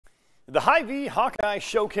The Hy-Vee Hawkeye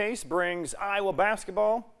Showcase brings Iowa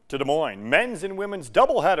basketball to Des Moines. Men's and women's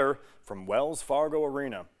doubleheader from Wells Fargo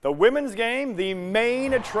Arena. The women's game, the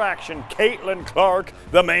main attraction. Caitlin Clark,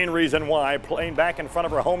 the main reason why, playing back in front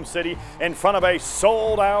of her home city, in front of a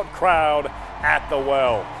sold-out crowd at the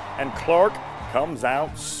Well. And Clark comes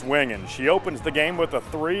out swinging. She opens the game with a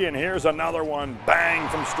three, and here's another one. Bang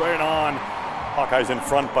from straight on. Hawkeyes in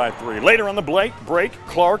front by three. Later on the break,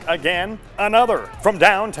 Clark again, another. From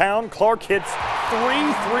downtown, Clark hits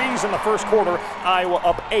 3 threes in the first quarter. Iowa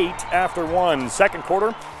up 8 after one. Second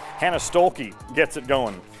quarter, Hannah Stolke gets it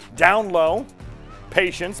going. Down low,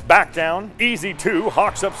 Patience, back down, easy two.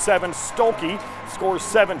 Hawks up 7, Stolke scores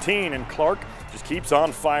 17, and Clark just keeps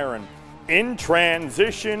on firing. In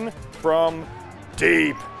transition from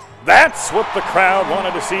deep. That's what the crowd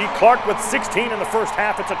wanted to see. Clark with 16 in the first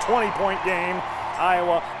half. It's a 20-point game.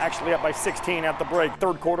 Iowa actually up by 16 at the break.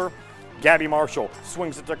 Third quarter, Gabby Marshall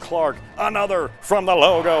swings it to Clark. Another from the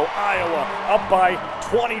logo. Iowa up by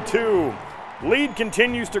 22. Lead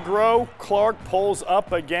continues to grow. Clark pulls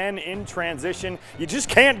up again in transition. You just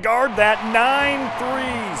can't guard that. 9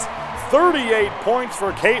 threes. 38 points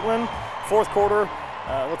for Caitlin. Fourth quarter.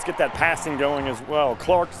 Let's get that passing going as well.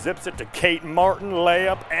 Clark zips it to Kate Martin,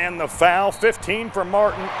 layup and the foul. 15 for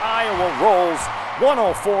Martin. Iowa rolls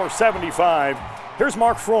 104-75. Here's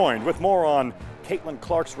Mark Freund with more on Caitlin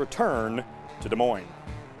Clark's return to Des Moines.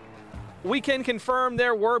 We can confirm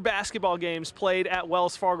there were basketball games played at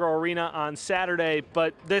Wells Fargo Arena on Saturday,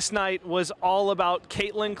 but this night was all about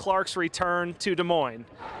Caitlin Clark's return to Des Moines.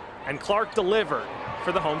 And Clark delivered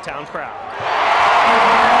for the hometown crowd.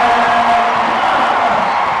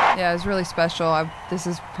 Yeah, it was really special. This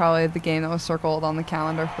is probably the game that was circled on the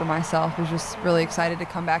calendar for myself. I was just really excited to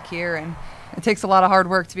come back here, and it takes a lot of hard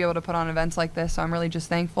work to be able to put on events like this, so I'm really just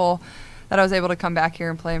thankful that I was able to come back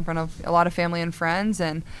here and play in front of a lot of family and friends,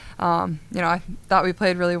 and I thought we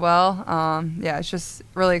played really well. Yeah, it's just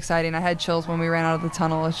really exciting. I had chills when we ran out of the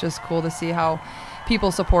tunnel. It's just cool to see how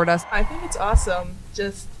people support us. I think it's awesome.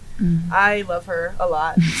 I love her a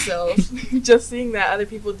lot, so just seeing that other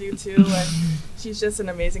people do too, and she's just an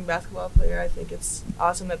amazing basketball player. I think it's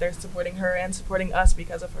awesome that they're supporting her and supporting us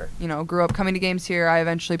because of her. Grew up coming to games here. I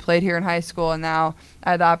eventually played here in high school, and now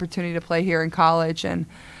I had the opportunity to play here in college, and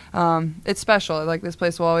it's special. Like, this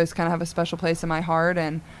place will always kind of have a special place in my heart,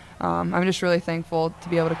 and I'm just really thankful to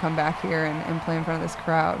be able to come back here and play in front of this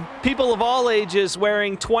crowd. People of all ages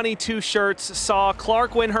wearing 22 shirts saw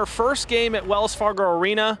Clark win her first game at Wells Fargo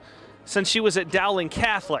Arena since she was at Dowling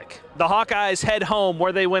Catholic. The Hawkeyes head home,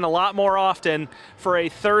 where they win a lot more often, for a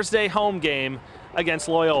Thursday home game against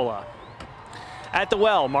Loyola. At the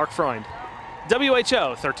Well, Mark Freund,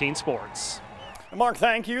 WHO 13 Sports. Mark,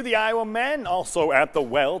 thank you. The Iowa men also at the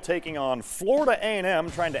Well, taking on Florida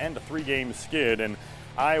A&M, trying to end a 3-game skid, and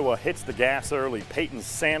Iowa hits the gas early. Peyton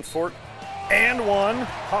Sanford and one.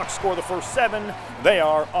 Hawks score the first 7. They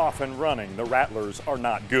are off and running. The Rattlers are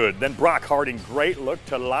not good. Then Brock Harding, great look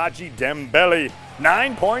to Laji Dembele.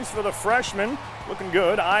 9 points for the freshman. Looking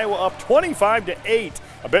good. Iowa up 25-8.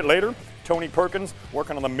 A bit later, Tony Perkins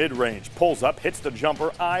working on the mid-range. Pulls up, hits the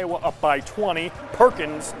jumper. Iowa up by 20.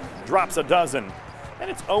 Perkins drops a dozen.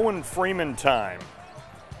 And it's Owen Freeman time.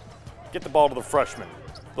 Get the ball to the freshman.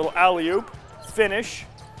 Little alley-oop. Finish,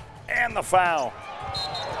 and the foul.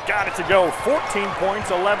 Got it to go. 14 points,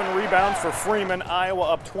 11 rebounds for Freeman. Iowa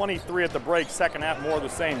up 23 at the break. Second half, more of the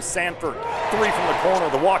same. Sanford, 3 from the corner.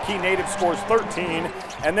 The Waukee native scores 13.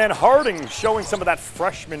 And then Harding showing some of that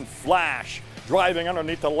freshman flash. Driving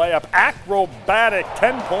underneath the layup. Acrobatic,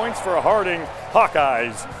 10 points for Harding.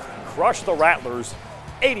 Hawkeyes crush the Rattlers,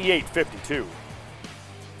 88-52.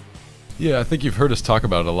 Yeah, I think you've heard us talk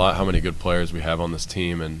about it a lot, how many good players we have on this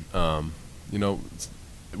team, and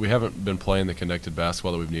we haven't been playing the connected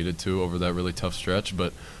basketball that we've needed to over that really tough stretch,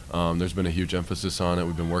 but there's been a huge emphasis on it.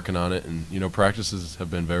 We've been working on it, and practices have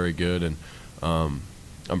been very good, and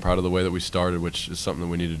I'm proud of the way that we started, which is something that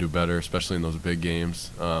we need to do better, especially in those big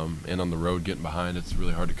games, and on the road getting behind. It's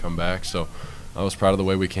really hard to come back, so I was proud of the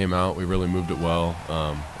way we came out. We really moved it well,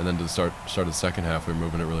 and then to the start of the second half, we were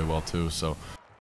moving it really well too. So